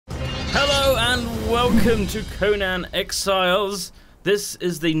and welcome to Conan Exiles. This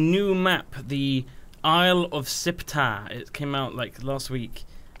is the new map, the Isle of Siptah. It came out like last week,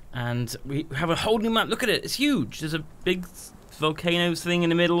 and we have a whole new map. Look at it, it's huge. There's a big volcanoes thing in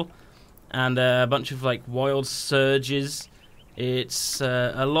the middle, and a bunch of like wild surges. It's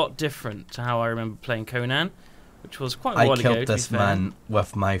a lot different to how I remember playing Conan, which was quite a while ago. I killed this man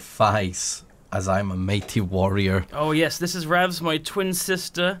with my thighs, as I'm a mighty warrior. Oh yes, this is Ravs, my twin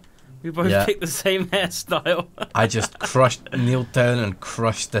sister. We both picked the same hairstyle. I just kneeled down and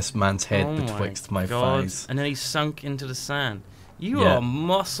crushed this man's head betwixt my thighs. And then he sunk into the sand. You are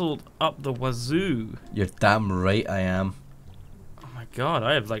muscled up the wazoo. You're damn right I am. Oh my god,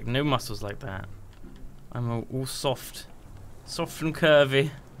 I have like no muscles like that. I'm all soft. Soft and curvy.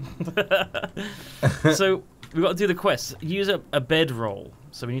 So, we've got to do the quest. Use a bedroll.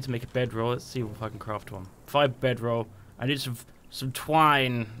 So we need to make a bedroll. Let's see if I can craft one. 5 bedroll. I need some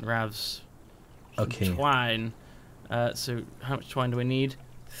twine, Ravs. Okay. Twine. So how much twine do I need?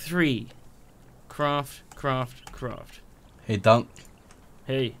 3. Craft. Hey, Dunk.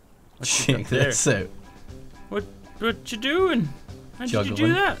 Hey. Check this out. What you doing? How did you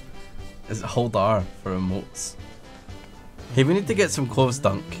do that? Is it hold R for emotes? Hey, we need to get some clothes,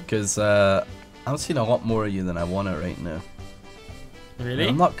 Dunk, because I'm seeing a lot more of you than I want it right now. Really?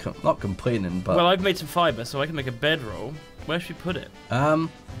 I'm not complaining, but... Well, I've made some fibre, so I can make a bedroll. Where should we put it?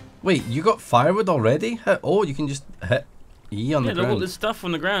 Wait, you got firewood already? Oh, you can just hit E on the ground. Yeah, there's stuff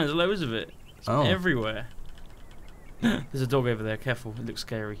on the ground. There's loads of it. It's everywhere. There's a dog over there. Careful. It looks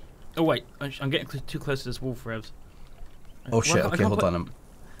scary. Oh, wait. I'm getting too close to this wolf, Revs. Oh, shit. Okay, hold on.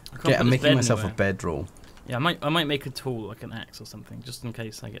 I'm making myself a bedroll. Yeah, I might make a tool, like an axe or something, just in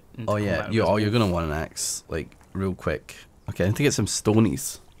case I get into combat. You're going to want an axe, like, real quick. Okay, I need to get some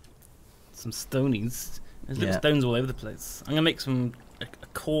stonies. Some stonies? There's little stones all over the place. I'm going to make a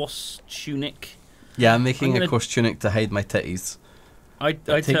coarse tunic. Yeah, I'm making a coarse tunic to hide my titties. I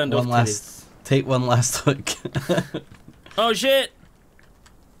turned off titties. Take one last look. Oh, shit!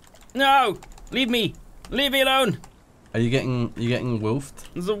 No! Leave me! Leave me alone! Are you getting wolfed?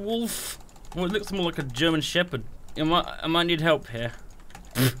 There's a wolf. Oh, it looks more like a German shepherd. I might need help here.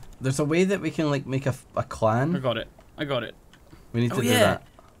 There's a way that we can like make a clan. I got it. We need to do that.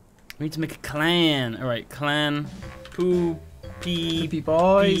 We need to make a clan. All right, clan. Poopy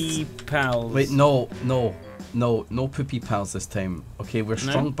boys. Pals. Wait, no poopy pals this time. Okay, we're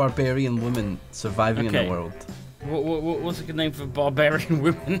strong barbarian women surviving in the world. What's a good name for barbarian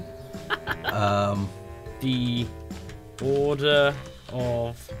women? The Order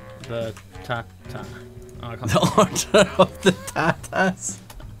of the Tata. Oh, I can't the Order of the Tatas.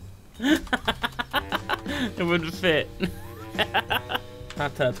 It would fit.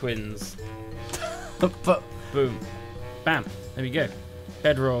 Tata twins. But boom. Bam. There we go.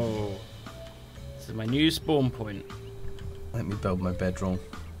 Bedroll. This is my new spawn point. Let me build my bedroll.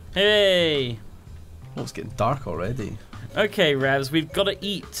 Hey! Oh, it's getting dark already. Okay, Ravs, we've got to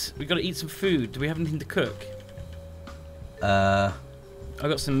eat. We've got to eat some food. Do we have anything to cook? I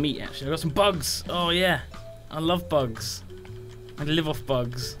got some meat, actually. I got some bugs. Oh, yeah. I love bugs. I live off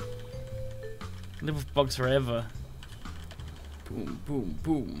bugs. I live off bugs forever. Boom, boom,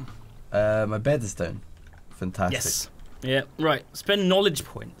 boom. My bed is down. Fantastic. Yes. Yeah, right. Spend knowledge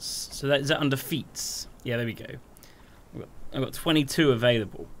points. So is that under feats? Yeah, there we go. I've got 22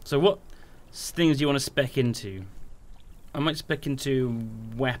 available. So what things do you want to spec into? I might spec into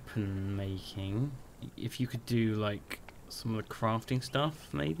weapon making. If you could do, like, some of the crafting stuff,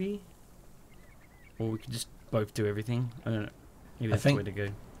 maybe? Or we could just both do everything. I don't know. Maybe that's the way to go.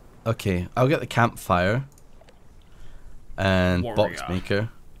 Okay, I'll get the campfire and box maker.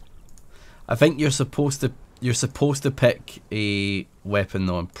 I think you're supposed to pick a weapon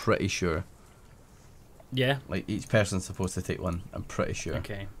though, I'm pretty sure. Yeah. Like each person's supposed to take one, I'm pretty sure.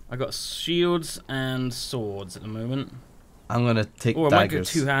 Okay. I got shields and swords at the moment. I'm gonna take daggers. I might go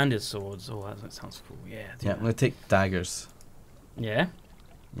two-handed swords. Oh, that sounds cool. Yeah. Yeah, I'm gonna take daggers. Yeah.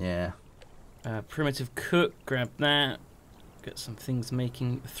 Yeah. Primitive cook. Grab that. Get some things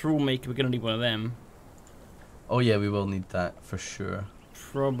making. Thrall maker. We're gonna need one of them. Oh yeah, we will need that for sure.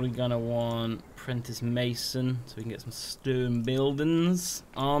 Probably gonna want apprentice mason so we can get some stone buildings.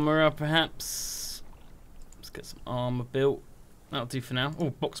 Armorer, perhaps. Let's get some armor built. That'll do for now. Oh,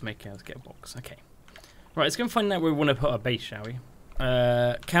 box maker. Let's get a box. Okay. Right, let's go and find out where we want to put our base, shall we?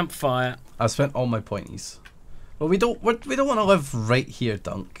 Campfire. I've spent all my pointies. Well, we don't want to live right here,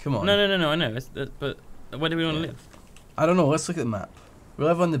 Dunk. Come on. No. I know. But where do we want to live? I don't know. Let's look at the map. We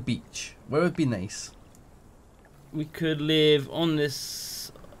live on the beach. Where would be nice? We could live on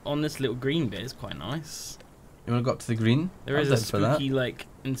this little green bit. It's quite nice. You want to go up to the green? There is a spooky, like,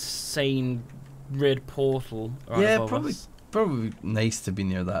 insane red portal right Yeah, above us. probably nice to be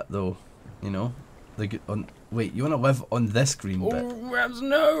near that though. You know, wait, you want to live on this green bit? Oh, Ravs,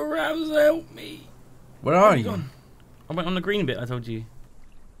 no, Ravs, help me! Where are you? Gone? I went on the green bit. I told you.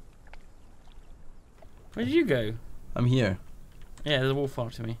 Where did you go? I'm here. Yeah, there's a wolf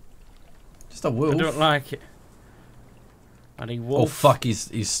after me. Just a wolf. I don't like it. I need wolf. Oh fuck,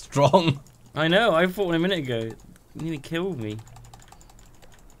 he's strong. I know. I fought him a minute ago. He nearly killed me.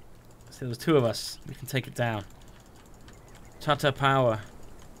 So there's two of us. We can take it down. Tata power.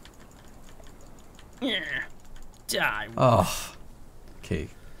 Yeah. Die. Oh. Okay.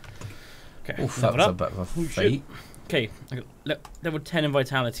 Okay. Oof, that was a bit of a fight. Okay. I got level 10 in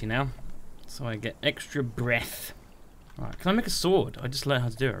vitality now, so I get extra breath. Right. Can I make a sword? I just learned how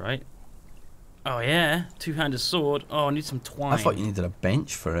to do it, right? Oh yeah, two-handed sword. Oh, I need some twine. I thought you needed a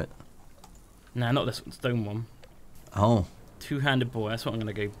bench for it. Nah, not this stone one. Oh. Two-handed boy. That's what I'm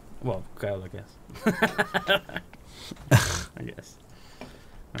gonna go. Well, girl, I guess. I guess. All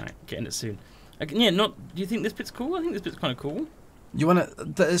right, getting it soon. Yeah, not. Do you think this bit's cool? I think this bit's kind of cool. You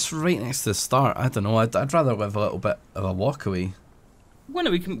want to? It's right next to the start. I don't know. I'd rather live a little bit of a walk away. Well,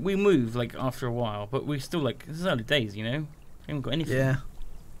 no, we move like after a while, but we still like this is early days, you know. We haven't got anything. Yeah.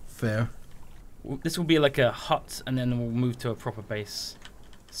 Fair. This will be like a hut, and then we'll move to a proper base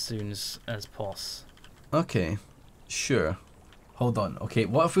as soon as pos. Okay. Sure. Hold on. Okay.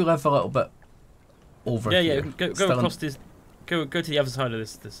 What if we live a little bit over here? Yeah. Go across this. Go to the other side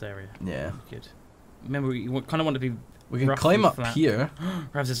of this area. Yeah. Good. Remember, we kind of want to be. We can climb up flat. here.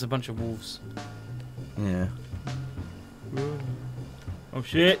 Perhaps there's a bunch of wolves. Yeah. Oh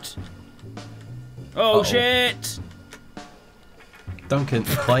shit! Oh shit! Duncan,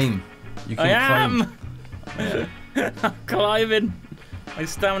 climb. You can climb. I'm climbing. My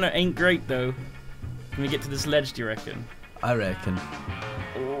stamina ain't great though. Can we get to this ledge? Do you reckon? I reckon.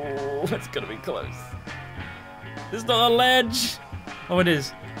 Oh, it's gonna be close. It's not a ledge. Oh, it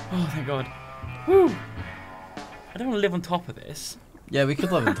is. Oh, thank God. Woo! I don't want to live on top of this. Yeah, we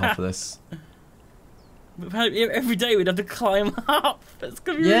could live on top of this. Every day we'd have to climb up. That's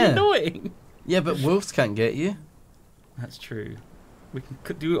gonna be really annoying. Yeah, but wolves can't get you. That's true. We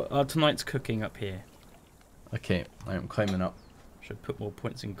can do tonight's cooking up here. Okay, I'm climbing up. Should put more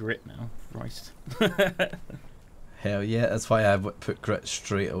points in grit now. Christ. Hell yeah, that's why I put grit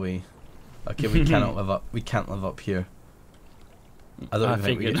straight away. Okay, we cannot live up. We can't live up here. I don't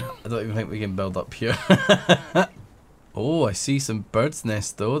even think we can build up here. Oh, I see some bird's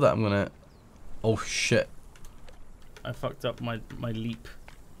nest though that I'm gonna. Oh shit! I fucked up my leap.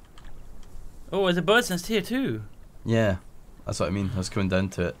 Oh, there's a bird's nest here too. Yeah, that's what I mean. I was coming down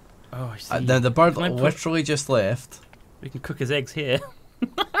to it. Oh, I see. Now the bird literally just left. We can cook his eggs here.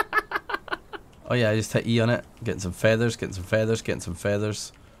 Oh yeah, I just hit E on it. Getting some feathers, getting some feathers, getting some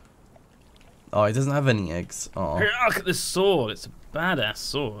feathers. Oh, he doesn't have any eggs. Oh. Look at this sword. It's a badass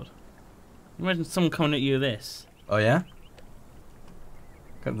sword. Imagine someone coming at you with this. Oh yeah?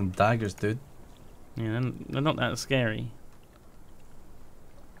 Got them daggers, dude. Yeah, they're not that scary.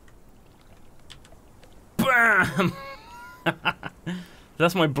 BAM!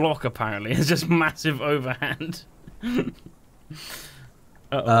 That's my block apparently. It's just massive overhand.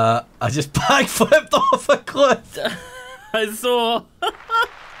 I just backflipped off a cliff. I saw.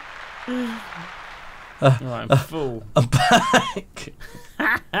 Right, I'm full. I'm back.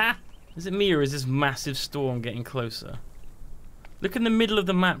 Is it me or is this massive storm getting closer? Look in the middle of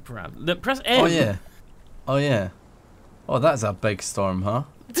the map, Rav. Press M. Oh yeah. Oh yeah. Oh, that's a big storm, huh?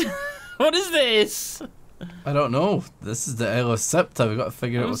 What is this? I don't know. This is the Isle of Siptah. We've got to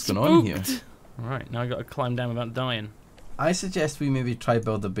figure out what's going on here. Alright, now I've got to climb down without dying. I suggest we maybe try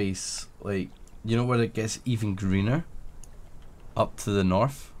build a base, like, you know where it gets even greener? Up to the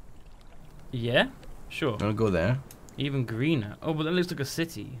north. Yeah? Sure. I'm gonna go there. Even greener. Oh, but that looks like a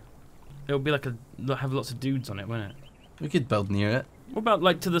city. It'll be like have lots of dudes on it, won't it? We could build near it. What about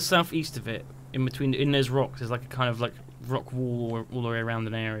like to the southeast of it, in those rocks? There's like a kind of like rock wall all the way around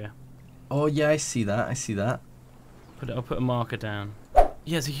an area. Oh yeah, I see that. I see that. I'll put a marker down.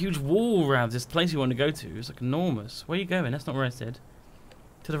 Yeah, it's a huge wall around this place you want to go to. It's like enormous. Where are you going? That's not where I said.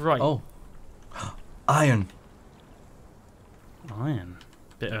 To the right. Oh. Iron. Iron.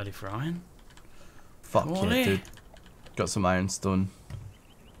 Bit early for iron. Fuck yeah, dude. Got some ironstone.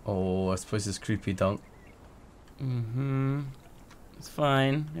 Oh, this place is creepy, Dunk. Mm-hmm. It's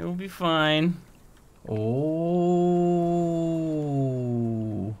fine. It will be fine. Oh.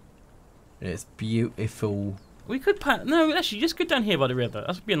 It's beautiful. We could no, actually, just go down here by the river.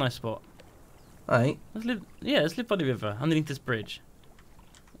 That would be a nice spot. Alright. Let's live by the river, underneath this bridge.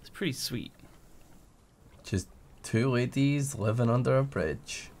 It's pretty sweet. Just two ladies living under a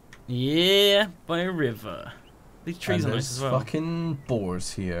bridge. Yeah, by a river. These trees and are nice as well. Fucking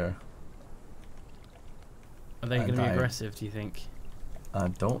boars here. Are they going to be aggressive, do you think? I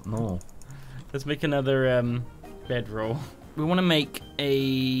don't know. Let's make another bedroll. We want to make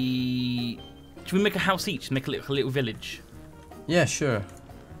a... Should we make a house each? Make a little village? Yeah, sure.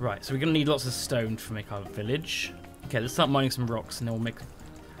 Right, so we're going to need lots of stone to make our village. Okay, let's start mining some rocks and then we'll make...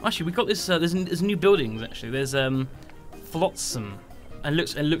 Actually, we got this... there's new buildings, actually. There's Flotsam. And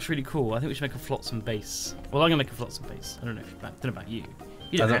it looks really cool. I think we should make a Flotsam base. Well, I'm going to make a Flotsam base. I don't know about you.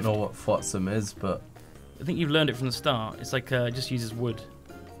 You I don't know what Flotsam is, but... I think you've learned it from the start. It's like, it just uses wood.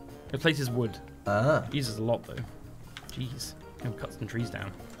 It places wood. Ah. It uses a lot, though. Jeez. I'm going to cut some trees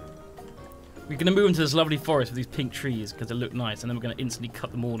down. We're going to move into this lovely forest with these pink trees because they look nice, and then we're going to instantly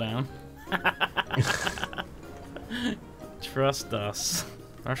cut them all down. Trust us.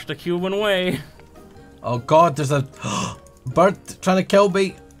 That's the Cuban way. Oh god, there's a bird trying to kill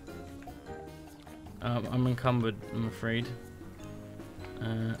me. I'm encumbered, I'm afraid.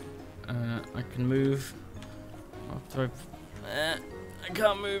 I can move. I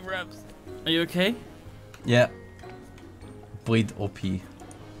can't move, Ravs. Are you okay? Yeah. Bleed OP.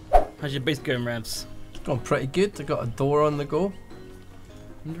 How's your base going, Ravs? It's going pretty good. I got a door on the go.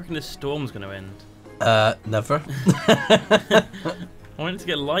 When do you reckon this storm's going to end? Never. I want it to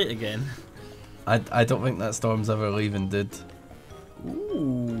get light again. I don't think that storm's ever leaving, dude.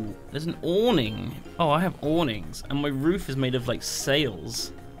 Ooh, there's an awning. Oh, I have awnings, and my roof is made of like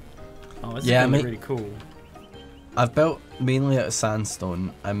sails. Oh, this is gonna be really cool. I've built mainly out of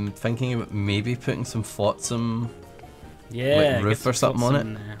sandstone. I'm thinking about maybe putting some flotsam, like roof or something on it.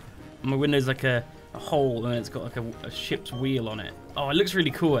 There. My window's like a hole, and it's got like a ship's wheel on it. Oh, it looks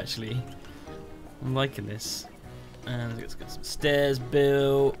really cool actually. I'm liking this. And it's got some stairs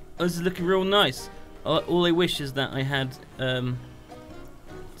built. Oh, this is looking real nice. All I wish is that I had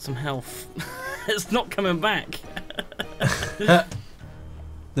some health. It's not coming back. The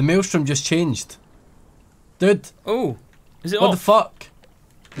maelstrom just changed. Dude. Oh, is it what off? What the fuck?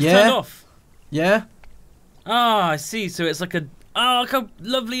 It's turned off. Yeah. Ah, I see. So it's like a... Oh, look how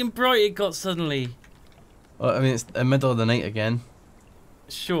lovely and bright it got suddenly. Well, I mean, it's the middle of the night again.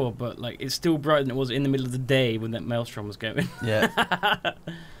 Sure, but like it's still brighter than it was in the middle of the day when that maelstrom was going. Yeah.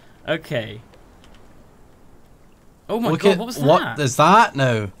 Okay. Oh my god, what was that? What is that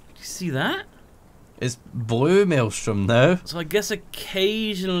now? Did you see that? It's blue maelstrom now. So I guess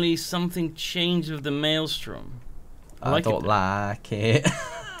occasionally something changed with the maelstrom. I don't like it.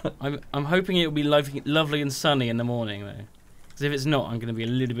 I'm hoping it will be lovely and sunny in the morning though. Because if it's not, I'm going to be a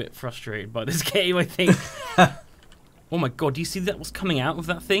little bit frustrated by this game, I think. Oh my god, do you see that what's coming out of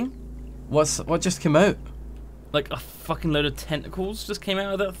that thing? What just came out? Like a fucking load of tentacles just came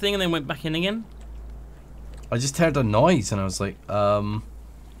out of that thing and then went back in again? I just heard a noise and I was like, Do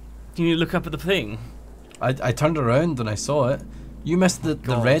you need to look up at the thing? I turned around and I saw it. You missed the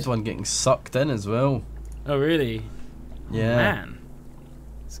red one getting sucked in as well. Oh really? Yeah. Oh, man.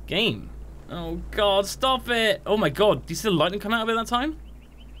 This game. Oh god, stop it! Oh my god, do you see the lightning come out of it that time?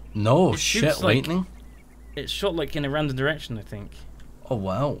 No, shit, lightning. It shot like in a random direction, I think. Oh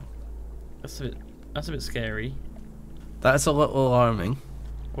wow. That's a bit scary. That's a little alarming.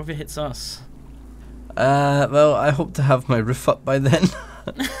 What if it hits us? Well, I hope to have my roof up by then.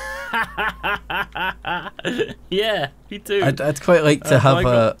 Yeah, me too. I'd quite like to have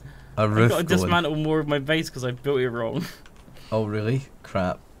a roof. I've got to dismantle more of my base because I built it wrong. Oh really?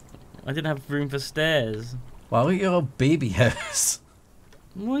 Crap. I didn't have room for stairs. Wow, look at your little baby house.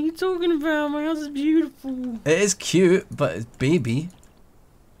 What are you talking about? My house is beautiful. It is cute, but it's baby.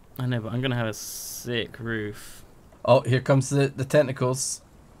 I know, but I'm gonna have a sick roof. Oh, here comes the tentacles.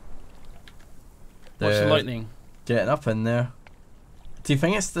 Watch the lightning. Getting up in there. Do you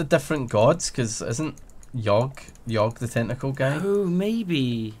think it's the different gods? Because isn't Yog the tentacle guy? Oh,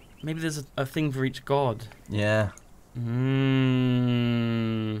 maybe. Maybe there's a thing for each god. Yeah.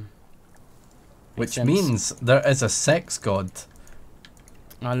 Which sense. means there is a sex god.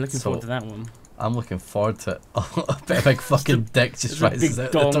 I'm looking forward to that one. I'm looking forward to it. A big fucking dick just rises out.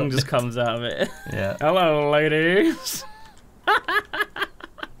 A big dong just comes out of it. Yeah. Hello, ladies.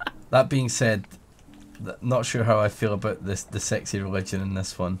 That being said, not sure how I feel about the sexy religion in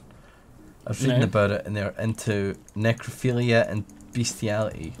this one. I was reading about it and they're into necrophilia and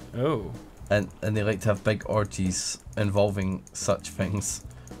bestiality. Oh. And they like to have big orgies involving such things.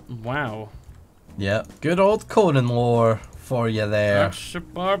 Wow. Yeah. Good old Conan lore for you there. That's the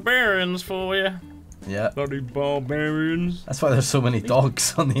barbarians for you. Yeah. Bloody barbarians. That's why there's so many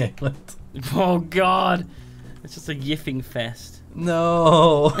dogs on the island. Oh god. It's just a yiffing fest.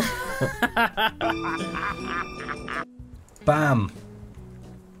 No. Bam.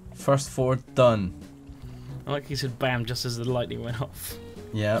 First 4 done. I like he said bam just as the lightning went off.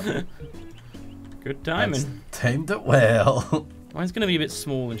 Yeah. Good timing. That's timed it well. Mine's gonna be a bit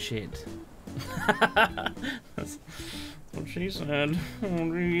small and shit. That's what she said.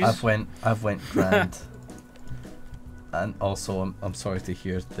 Oh, I've went grand. And also, I'm sorry to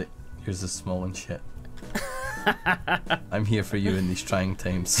hear that yours is small and shit. I'm here for you in these trying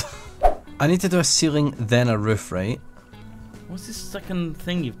times. I need to do a ceiling, then a roof, right? What's this second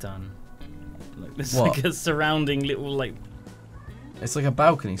thing you've done? Like this, What? like a surrounding little like. It's like a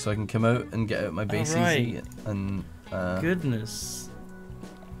balcony, so I can come out and get out my base easy. Right. And Goodness,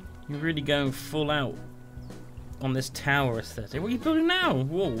 you're really going full out on this tower aesthetic. What are you building now?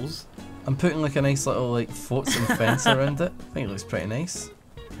 Walls? I'm putting like a nice little like flotsam fence around it. I think it looks pretty nice.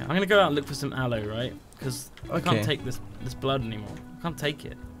 Okay, I'm gonna go out and look for some aloe, right? Because I Okay. can't take this blood anymore. I can't take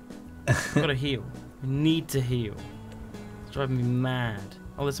it. I've gotta heal. I need to heal. It's driving me mad.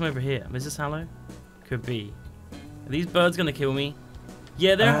 Oh, there's some over here. Is this aloe? Could be. Are these birds gonna kill me?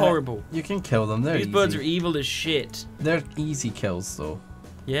 Yeah, they're horrible. You can kill them. They're These easy. birds are evil as shit. They're easy kills though.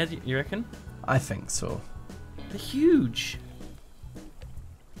 Yeah, you reckon? I think so. They're huge.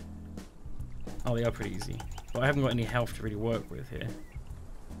 Oh, they are pretty easy. But I haven't got any health to really work with here.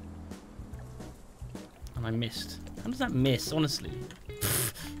 And I missed. How does that miss, honestly?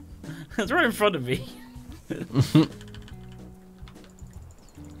 It's right in front of me.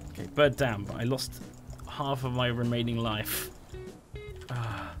 Okay, bird down, but I lost half of my remaining life.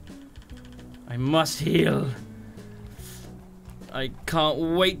 I must heal. I can't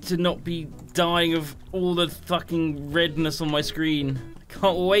wait to not be dying of all the fucking redness on my screen. I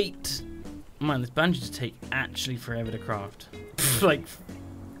can't wait. Man, this bandages take actually forever to craft. Like,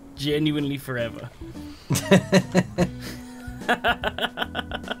 genuinely forever.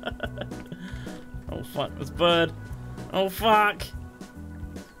 Oh fuck, this bird. Oh fuck.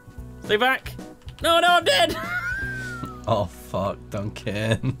 Stay back. No, I'm dead. Oh fuck,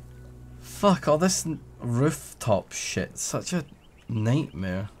 Duncan. Fuck all this rooftop shit. Such a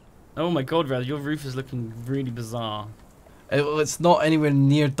nightmare. Oh my god, Ravs, your roof is looking really bizarre. It's not anywhere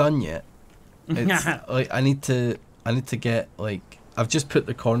near done yet. It's like I need to get like I've just put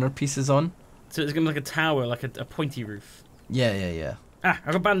the corner pieces on. So it's gonna be like a tower, like a pointy roof. Yeah. Ah,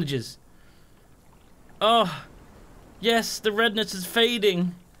 I got bandages. Oh, yes, the redness is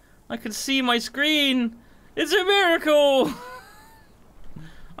fading. I can see my screen. It's a miracle.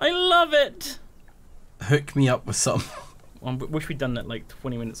 I love it. Hook me up with some. I wish we'd done that like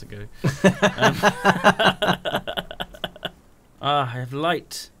 20 minutes ago. I have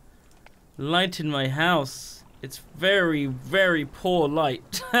light. Light in my house. It's very, very poor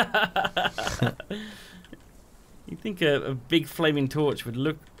light. You think a big flaming torch would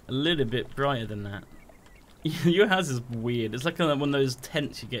look a little bit brighter than that. Your house is weird. It's like one of those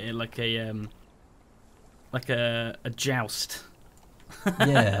tents you get in like a joust.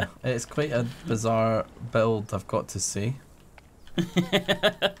 Yeah, it's quite a bizarre build, I've got to say. I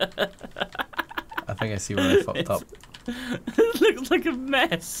think I see where I fucked up. It looks like a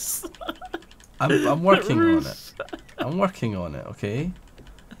mess. I'm working on it. I'm working on it, okay?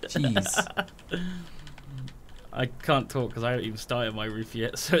 Jeez. I can't talk because I haven't even started my roof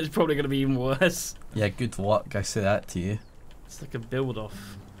yet, so it's probably going to be even worse. Yeah, good luck, I say that to you. It's like a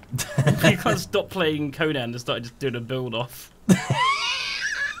build-off. You can't stop playing Conan and start just doing a build-off.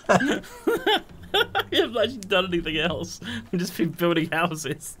 You haven't actually done anything else. We've just been building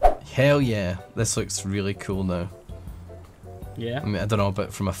houses. Hell yeah, this looks really cool now. Yeah? I mean, I don't know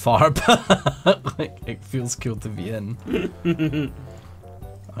about from afar, but like, it feels cool to be in.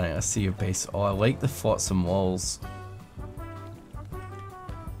 Alright, I see your base. Oh, I like the flotsam walls.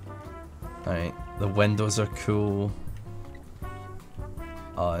 Alright, the windows are cool.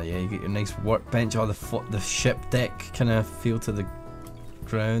 Oh yeah, you get your nice workbench. Oh, the ship deck kind of feel to the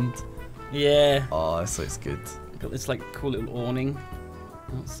ground. Yeah. Oh, this looks good. Got this like cool little awning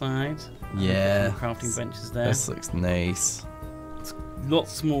outside. Yeah. Crafting benches there. This looks nice. It's a lot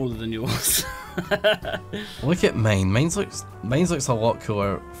smaller than yours. Look at mine. Mine looks a lot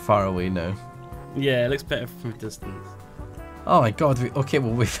cooler far away now. Yeah, it looks better from a distance. Oh my god.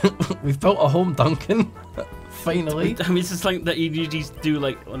 We've built a home, Duncan. Finally. I mean, it's just like that you usually do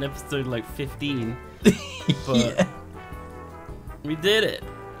like on episode like 15. But Yeah. we did it.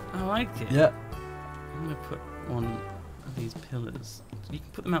 I like it. Yeah. I'm gonna put one of these pillars. You can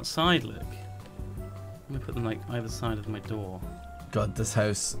put them outside, look. I'm gonna put them like either side of my door. God, this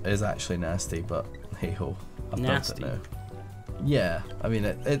house is actually nasty, but hey ho, I've Nasty? built it now. Yeah, I mean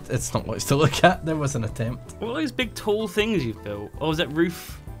it's not much to look at. There was an attempt. What are those big tall things you've built? Oh, is that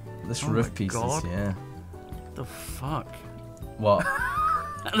roof? This Oh roof my pieces, God. yeah. What the fuck? What?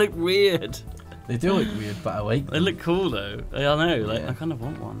 They look weird. They do look weird, but I like them. They look cool though. I know, like I kind of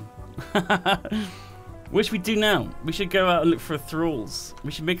want one. What should we do now? We should go out and look for thralls.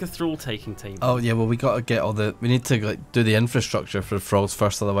 We should make a thrall taking table. Oh yeah, well we gotta get all the. We need to like do the infrastructure for the thralls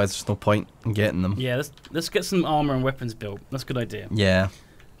first, otherwise there's no point in getting them. Yeah, let's get some armor and weapons built. That's a good idea. Yeah.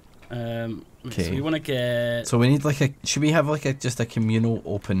 Okay. So we want to get. So we need like a. Should we have like a just a communal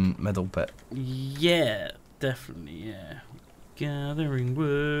open middle bit? Yeah, definitely. Yeah. Gathering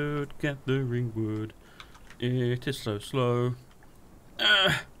wood. It is so slow.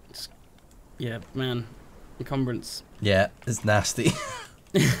 Yeah, man. Encumbrance. Yeah, it's nasty.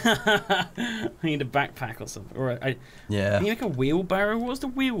 I need a backpack or something. Alright, yeah. Can you make a wheelbarrow? What's the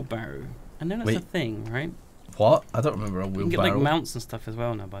wheelbarrow? I know that's a thing, right? What? I don't remember a wheelbarrow. You can get like mounts and stuff as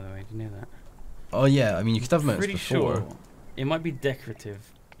well now, by the way. Do you know that? Oh yeah, I mean you could have mounts before. Sure. It might be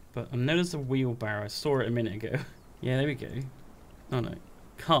decorative, but I know there's a wheelbarrow. I saw it a minute ago. Yeah, there we go. Oh no.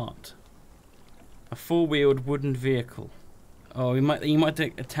 Cart. A four-wheeled wooden vehicle. Oh, you might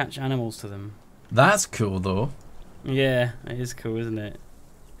attach animals to them. That's cool though. Yeah, it is cool, isn't it?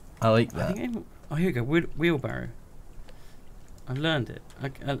 I like that. Oh, here we go. Wheelbarrow. I've learned it.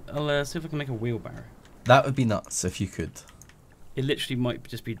 I'll see if I can make a wheelbarrow. That would be nuts if you could. It literally might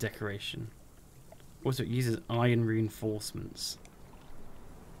just be decoration. Also, it uses iron reinforcements.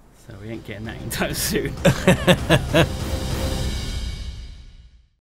 So we ain't getting that anytime soon.